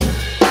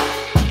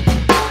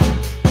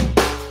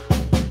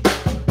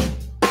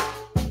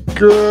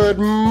Good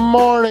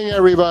morning,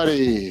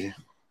 everybody.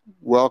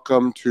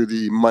 Welcome to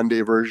the Monday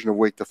version of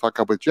Wake the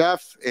Fuck Up with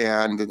Jeff.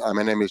 And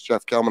my name is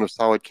Jeff Gelman of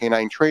Solid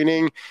Canine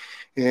Training.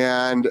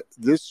 And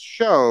this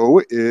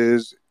show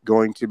is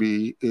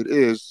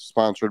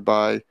sponsored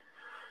by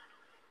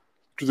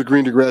the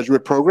Green to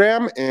Graduate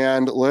program.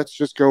 And let's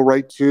just go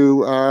right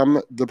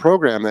to the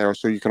program there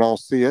so you can all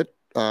see it.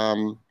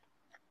 The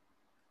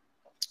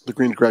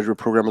Green to Graduate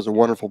program is a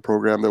wonderful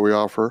program that we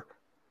offer.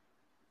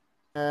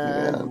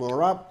 And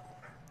lure up.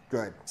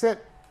 Good.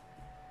 Sit.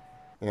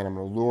 And I'm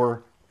going to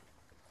lure.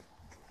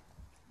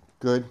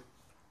 Good.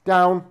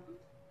 Down.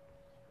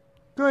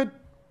 Good.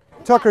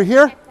 Tucker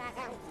here.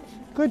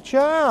 Good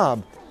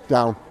job.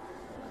 Down.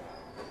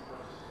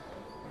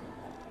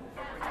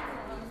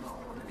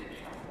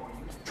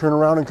 Turn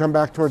around and come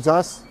back towards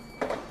us.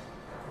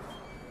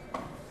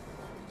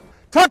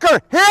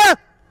 Tucker, here!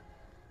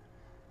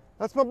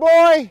 That's my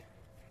boy.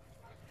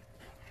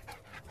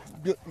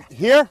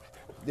 Here?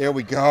 There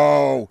we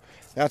go.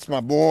 That's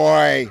my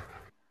boy.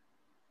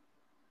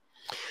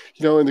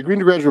 You know, and the Green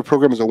to Graduate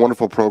program is a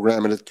wonderful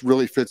program, and it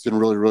really fits in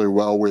really, really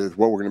well with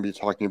what we're going to be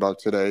talking about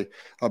today,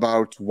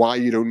 about why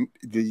you don't,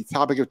 the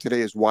topic of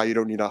today is why you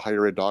don't need to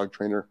hire a dog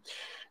trainer.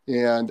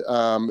 And,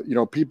 you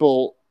know,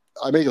 people,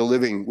 I make a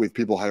living with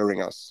people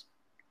hiring us,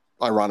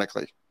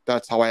 ironically.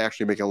 That's how I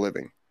actually make a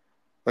living.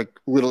 Like,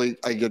 literally,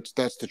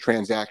 that's the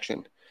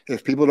transaction.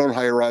 If people don't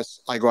hire us,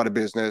 I go out of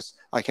business.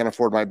 I can't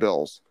afford my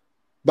bills.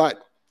 But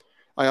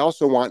I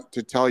also want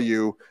to tell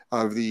you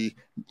of the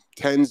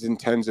tens and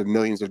tens of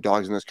millions of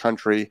dogs in this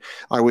country.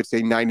 I would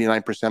say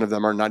 99% of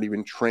them are not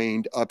even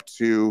trained up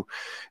to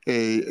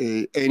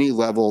any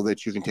level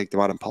that you can take them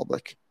out in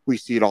public. We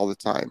see it all the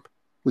time.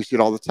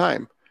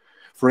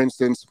 For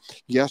instance,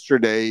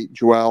 yesterday,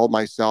 Joelle,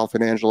 myself,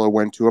 and Angela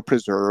went to a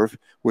preserve,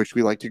 which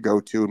we like to go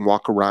to and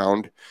walk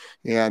around.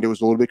 And it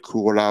was a little bit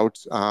cooler out.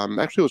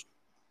 Actually, it was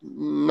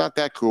not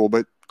that cool,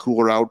 but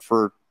cooler out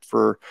for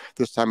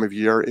this time of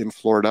year in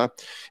Florida.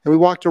 And we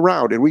walked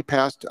around and we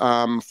passed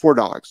 4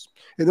 dogs.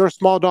 And they were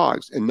small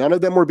dogs. And none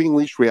of them were being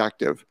leash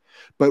reactive.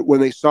 But when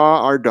they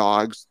saw our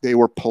dogs, they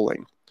were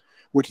pulling,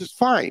 which is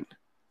fine.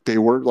 They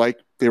were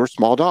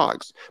small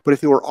dogs. But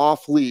if they were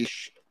off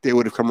leash, they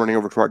would have come running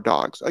over to our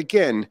dogs.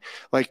 Again,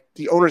 like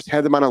the owners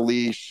had them on a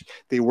leash.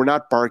 They were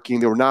not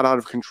barking. They were not out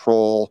of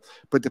control.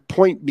 But the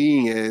point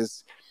being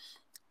is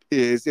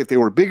if they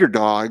were bigger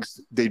dogs,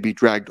 they'd be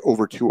dragged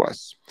over to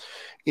us.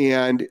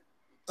 And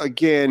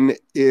again,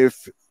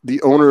 if the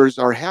owners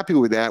are happy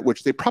with that,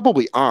 which they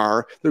probably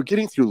are, they're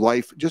getting through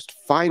life just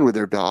fine with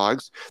their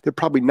dogs. They're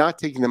probably not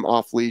taking them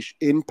off leash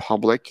in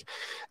public.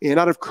 And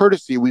out of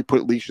courtesy, we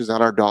put leashes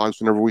on our dogs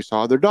whenever we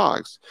saw their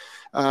dogs.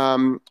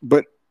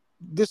 But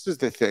this is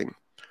the thing.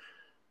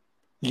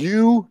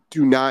 You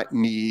do not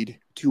need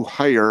to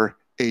hire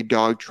a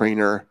dog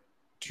trainer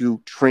to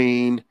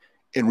train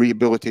and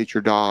rehabilitate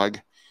your dog.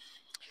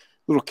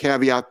 Little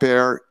caveat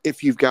there.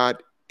 If you've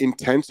got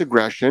intense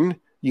aggression,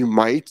 you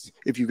might.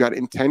 If you've got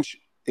intense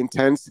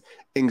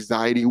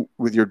anxiety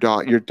with your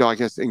dog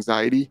has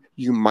anxiety,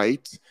 you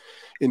might.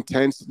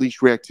 Intense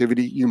leash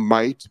reactivity, you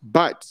might.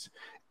 But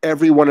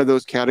every one of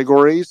those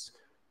categories,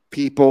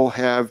 people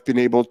have been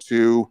able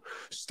to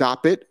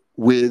stop it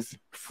with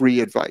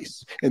free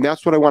advice. And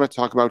that's what I want to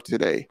talk about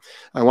today.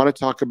 I want to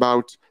talk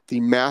about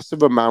the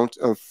massive amount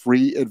of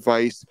free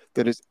advice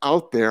that is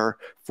out there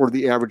for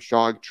the average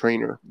dog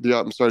trainer. The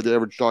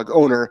average dog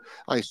owner.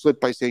 I slipped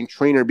by saying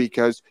trainer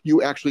because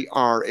you actually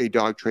are a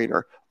dog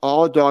trainer.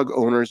 All dog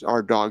owners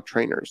are dog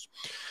trainers.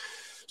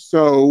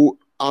 So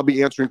I'll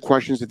be answering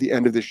questions at the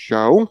end of the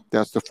show.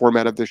 That's the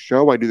format of the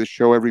show. I do the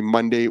show every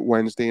Monday,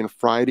 Wednesday, and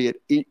Friday at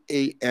 8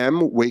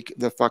 a.m. Wake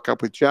the Fuck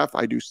Up with Jeff.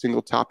 I do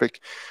single topic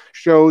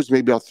shows.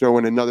 Maybe I'll throw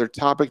in another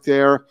topic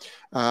there.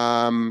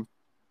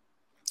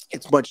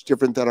 It's much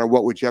different than our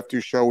What Would Jeff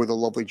Do show with the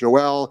lovely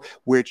Joelle,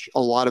 which a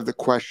lot of the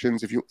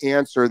questions, if you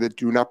answer that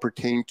do not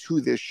pertain to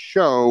this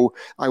show,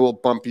 I will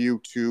bump you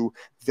to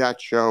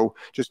that show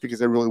just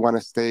because I really want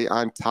to stay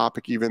on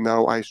topic, even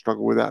though I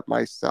struggle with that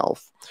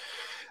myself.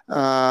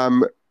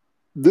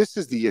 This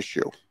is the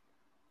issue.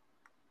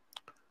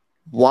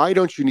 Why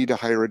don't you need to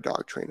hire a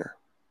dog trainer?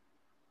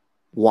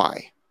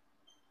 Why?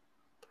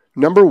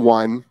 Number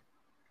one,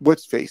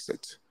 let's face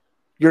it,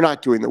 you're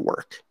not doing the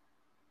work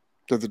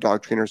that the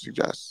dog trainer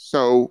suggests.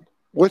 So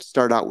let's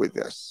start out with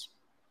this.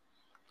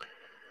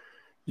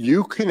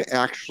 You can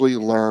actually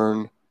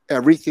learn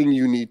everything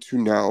you need to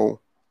know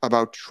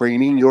about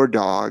training your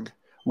dog,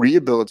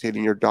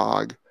 rehabilitating your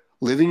dog,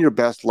 living your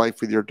best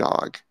life with your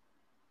dog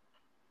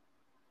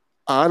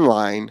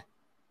online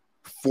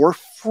for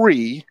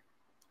free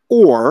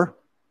or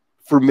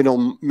for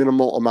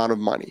minimal amount of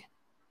money.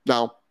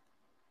 Now,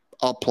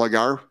 I'll plug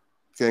our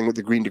thing with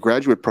the Green to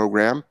Graduate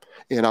program,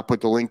 and I'll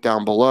put the link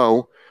down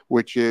below,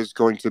 which is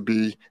going to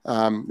be,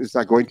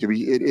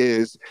 it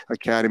is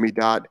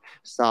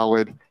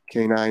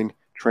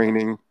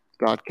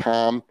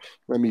academy.solidcaninetraining.com.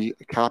 Let me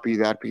copy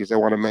that because I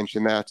want to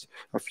mention that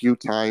a few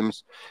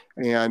times.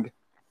 And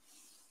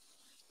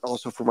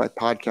also for my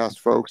podcast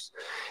folks.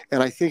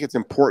 And I think it's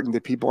important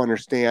that people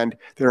understand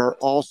there are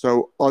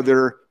also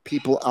other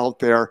people out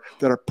there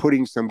that are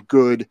putting some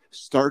good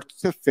start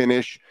to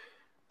finish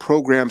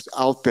programs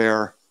out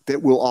there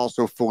that will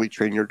also fully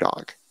train your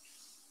dog.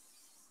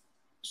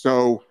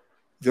 So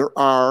there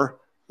are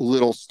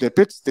little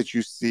snippets that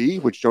you see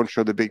which don't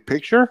show the big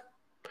picture.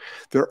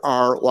 There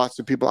are lots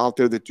of people out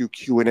there that do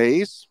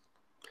Q&As.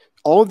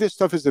 All of this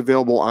stuff is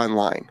available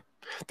online.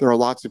 There are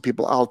lots of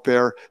people out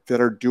there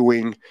that are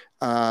doing,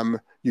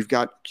 you've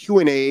got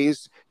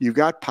Q&As, you've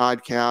got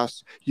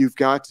podcasts, you've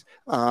got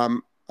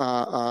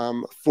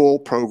full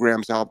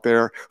programs out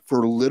there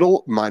for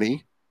little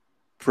money.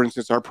 For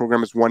instance, our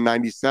program is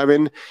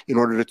 $197. In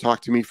order to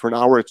talk to me for an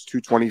hour, it's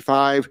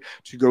 $225.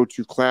 To go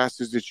to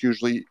classes, it's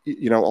usually,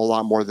 a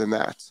lot more than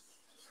that.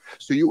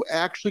 So you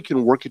actually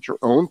can work at your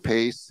own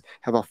pace,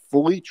 have a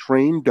fully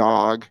trained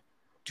dog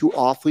to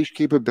off-leash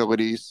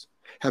capabilities,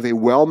 have a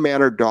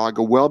well-mannered dog,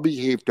 a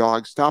well-behaved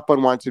dog, stop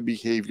unwanted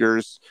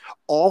behaviors,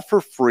 all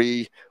for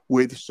free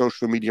with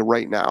social media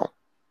right now.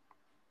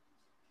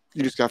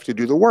 You just have to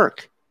do the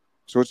work.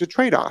 So it's a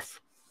trade-off.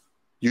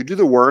 You do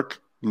the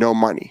work, no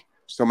money.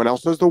 Someone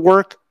else does the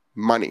work,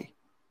 money.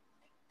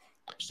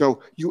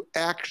 So you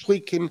actually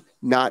can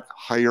not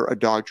hire a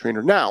dog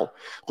trainer. Now,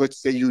 let's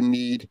say you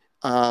need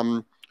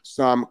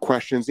some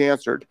questions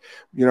answered.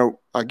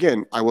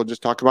 Again, I will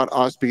just talk about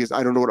us because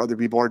I don't know what other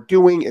people are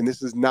doing. And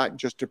this is not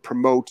just to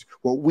promote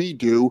what we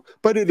do,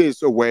 but it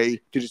is a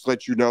way to just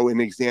let you know an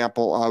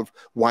example of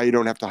why you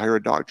don't have to hire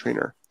a dog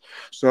trainer.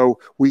 So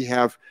we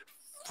have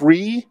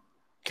free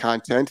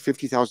content,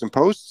 50,000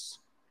 posts,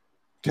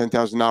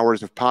 10,000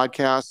 hours of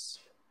podcasts,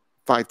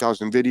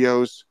 5,000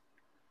 videos.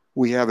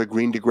 We have a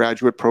Green to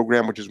Graduate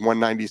program, which is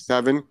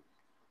 $197,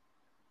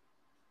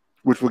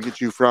 which will get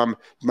you from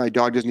my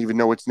dog doesn't even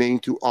know its name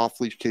to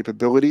off-leash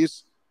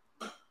capabilities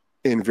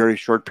in a very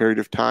short period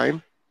of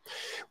time.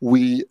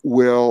 We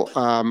will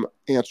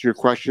answer your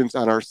questions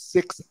on our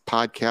 6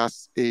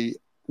 podcasts a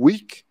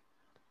week.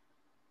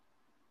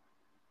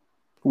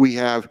 We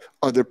have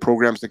other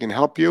programs that can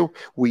help you.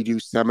 We do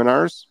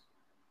seminars.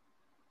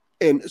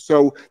 And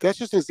so that's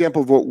just an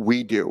example of what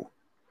we do.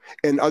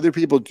 And other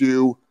people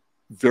do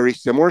very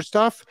similar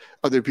stuff.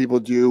 Other people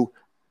do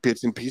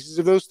bits and pieces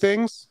of those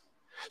things.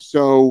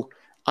 So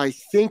I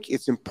think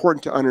it's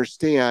important to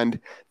understand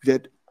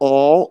that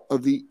all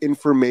of the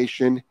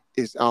information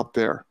is out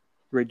there.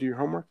 You ready to do your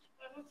homework?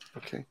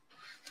 Okay.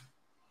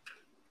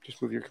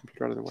 Just move your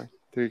computer out of the way.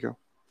 There you go.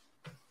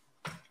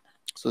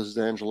 So this is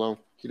Angelo.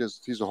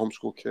 He's a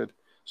homeschool kid.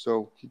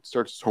 So he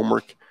starts his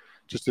homework,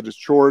 just did his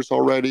chores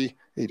already,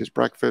 ate his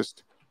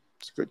breakfast.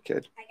 It's a good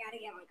kid. I gotta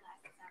get my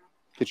glasses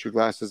on. Get your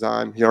glasses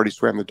on. He already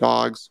swam the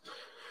dogs.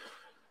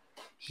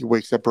 He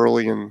wakes up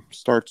early and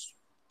starts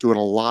doing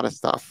a lot of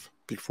stuff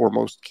before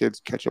most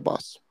kids catch a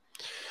bus.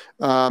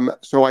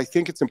 So I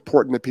think it's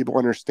important that people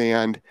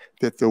understand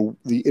that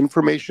the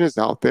information is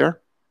out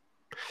there,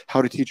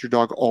 how to teach your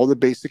dog all the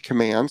basic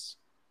commands.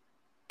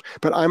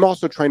 But I'm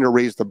also trying to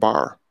raise the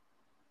bar.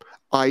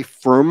 I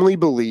firmly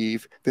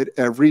believe that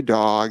every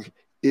dog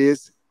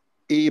is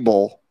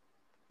able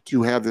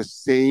to have the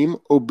same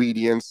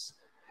obedience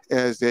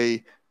as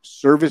a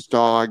service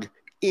dog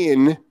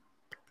in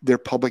their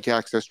public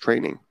access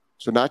training.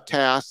 So not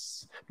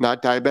tasks,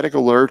 not diabetic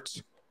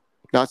alert,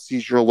 not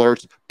seizure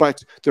alert,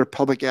 but their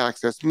public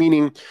access,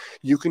 meaning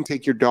you can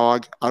take your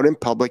dog out in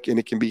public and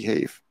it can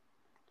behave.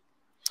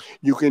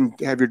 You can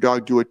have your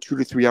dog do a 2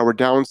 to 3 hour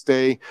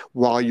downstay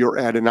while you're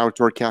at an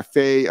outdoor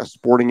cafe, a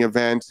sporting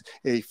event,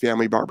 a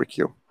family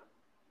barbecue.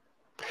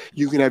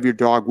 You can have your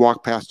dog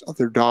walk past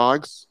other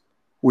dogs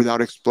without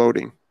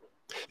exploding.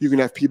 You can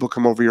have people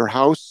come over your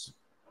house.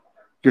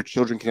 Your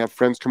children can have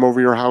friends come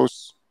over your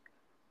house.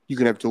 You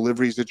can have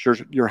deliveries at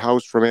your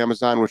house from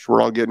Amazon, which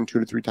we're all getting 2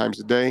 to 3 times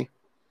a day.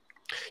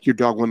 Your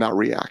dog will not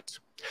react.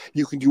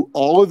 You can do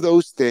all of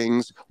those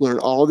things, learn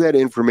all of that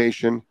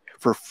information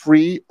for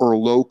free or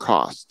low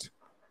cost.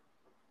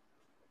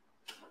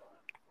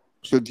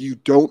 So you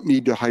don't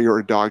need to hire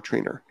a dog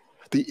trainer.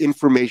 The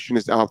information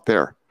is out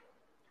there.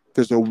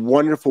 There's a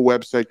wonderful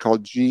website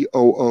called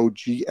Google,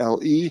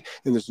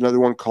 and there's another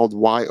one called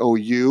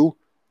Youtube.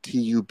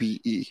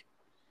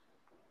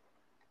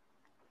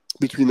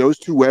 Between those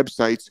 2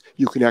 websites,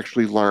 you can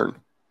actually learn.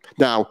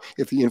 Now,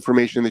 if the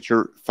information that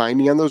you're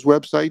finding on those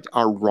websites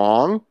are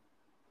wrong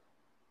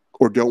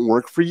or don't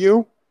work for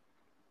you,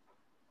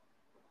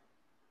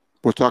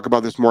 we'll talk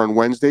about this more on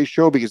Wednesday's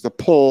show because the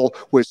poll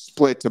was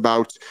split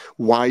about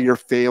why you're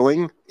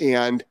failing,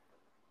 and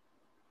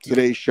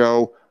today's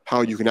show,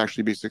 how you can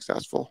actually be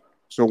successful.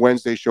 So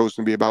Wednesday's show is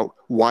going to be about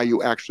why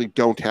you actually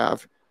don't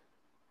have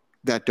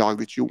that dog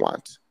that you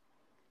want.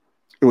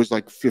 It was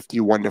like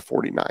 51 to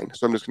 49.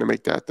 So I'm just going to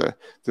make that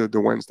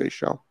the Wednesday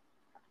show.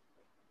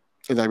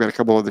 And I've got a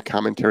couple other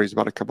commentaries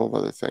about a couple of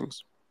other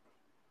things.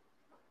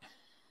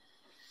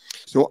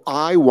 So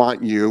I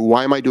want you,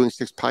 why am I doing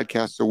 6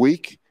 podcasts a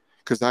week?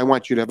 Because I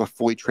want you to have a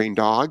fully trained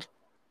dog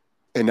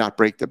and not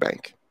break the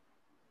bank.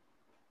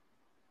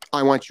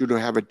 I want you to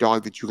have a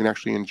dog that you can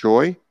actually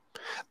enjoy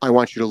I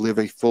want you to live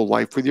a full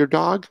life with your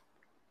dog.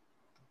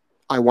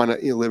 I want to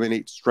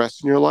eliminate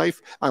stress in your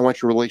life. I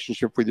want your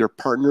relationship with your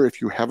partner,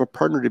 if you have a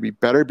partner, to be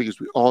better, because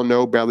we all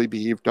know badly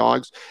behaved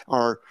dogs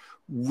are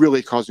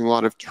really causing a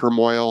lot of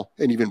turmoil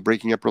and even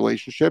breaking up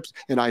relationships.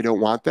 And I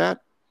don't want that.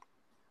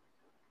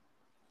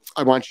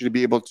 I want you to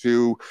be able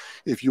to,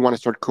 if you want to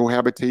start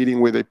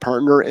cohabitating with a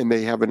partner and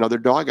they have another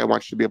dog, I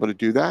want you to be able to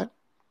do that.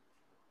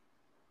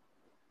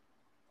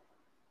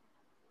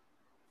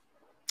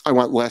 I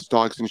want less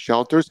dogs in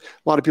shelters.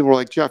 A lot of people are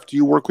like, Jeff, do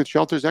you work with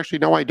shelters? Actually,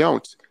 no, I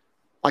don't.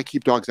 I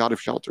keep dogs out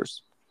of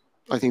shelters.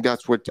 I think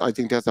that's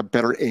a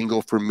better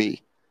angle for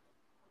me.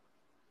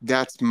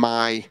 That's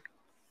my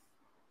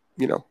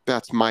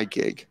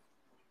gig,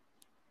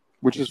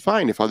 which is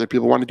fine. If other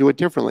people want to do it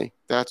differently,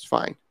 that's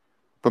fine.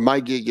 But my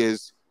gig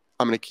is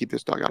I'm going to keep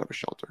this dog out of a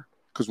shelter,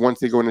 because once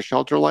they go into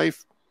shelter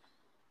life,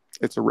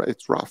 it's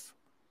rough.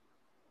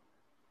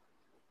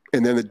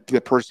 And then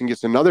the person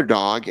gets another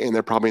dog and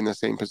they're probably in the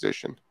same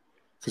position,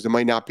 because it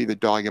might not be the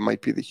dog, it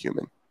might be the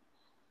human.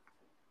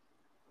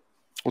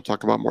 We'll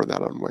talk about more of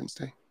that on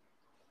Wednesday.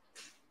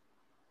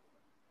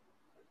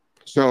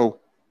 So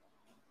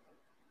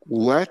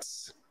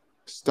let's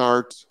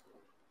start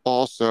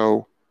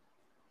also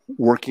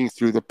working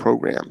through the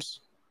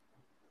programs.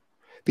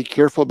 Be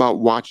careful about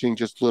watching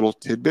just little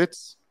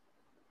tidbits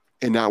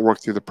and not work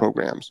through the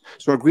programs.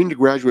 So our Green to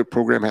Graduate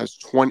program has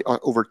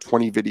over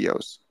 20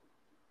 videos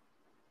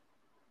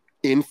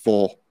in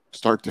full,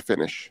 start to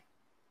finish.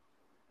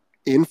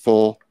 In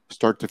full,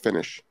 start to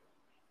finish.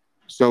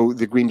 So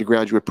the Green to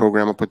Graduate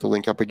program, I'll put the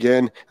link up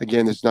again.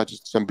 Again, this is not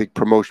just some big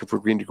promotion for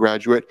Green to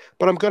Graduate,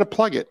 but I'm going to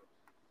plug it.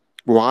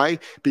 Why?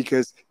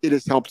 Because it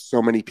has helped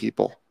so many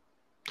people.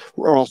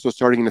 We're also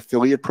starting an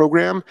affiliate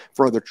program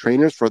for other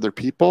trainers, for other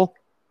people,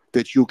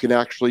 that you can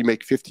actually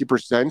make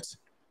 50%.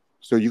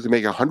 So you can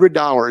make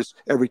 $100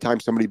 every time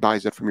somebody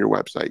buys it from your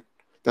website.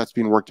 That's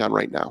being worked on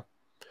right now.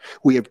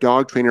 We have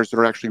dog trainers that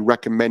are actually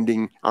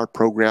recommending our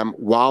program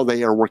while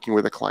they are working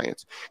with a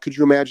client. Could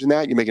you imagine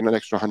that? You're making an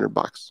extra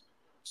 $100.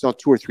 Sell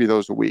 2 or 3 of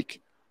those a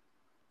week.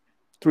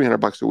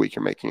 $300 a week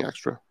you're making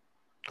extra.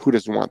 Who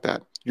doesn't want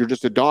that? You're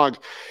just a dog.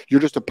 You're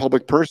just a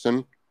public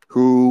person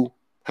who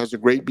has a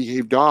great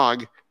behaved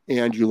dog,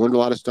 and you learned a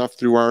lot of stuff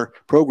through our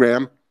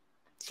program.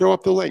 Throw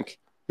up the link.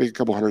 Make a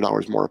couple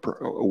 $100 more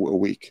a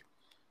week.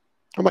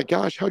 Oh my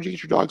gosh, how'd you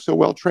get your dog so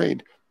well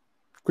trained?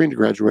 Green to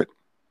Graduate.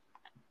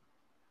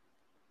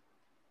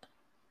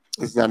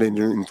 It's not an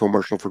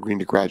infomercial for Green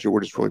to Graduate.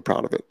 We're just really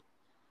proud of it.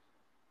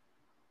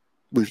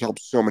 We've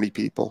helped so many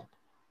people,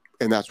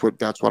 and that's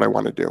what I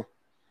want to do.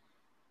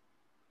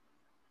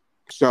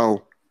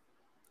 So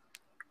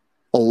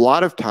a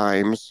lot of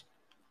times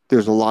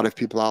there's a lot of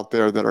people out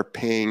there that are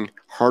paying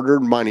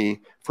hard-earned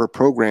money for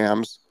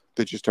programs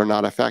that just are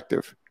not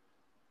effective.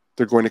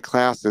 They're going to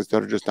classes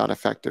that are just not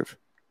effective.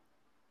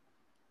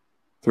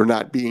 They're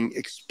not being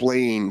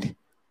explained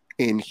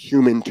in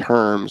human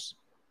terms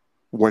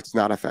what's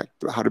not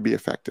effective, how to be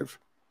effective.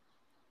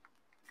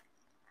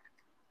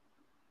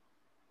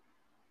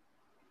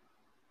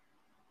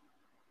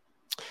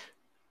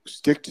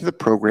 Stick to the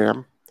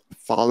program,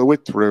 follow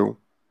it through,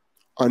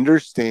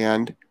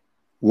 understand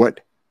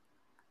what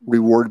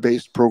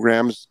reward-based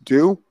programs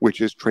do, which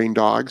is train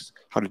dogs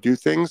how to do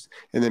things,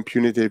 and then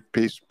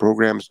punitive-based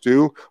programs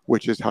do,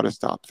 which is how to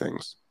stop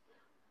things.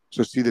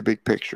 So see the big picture.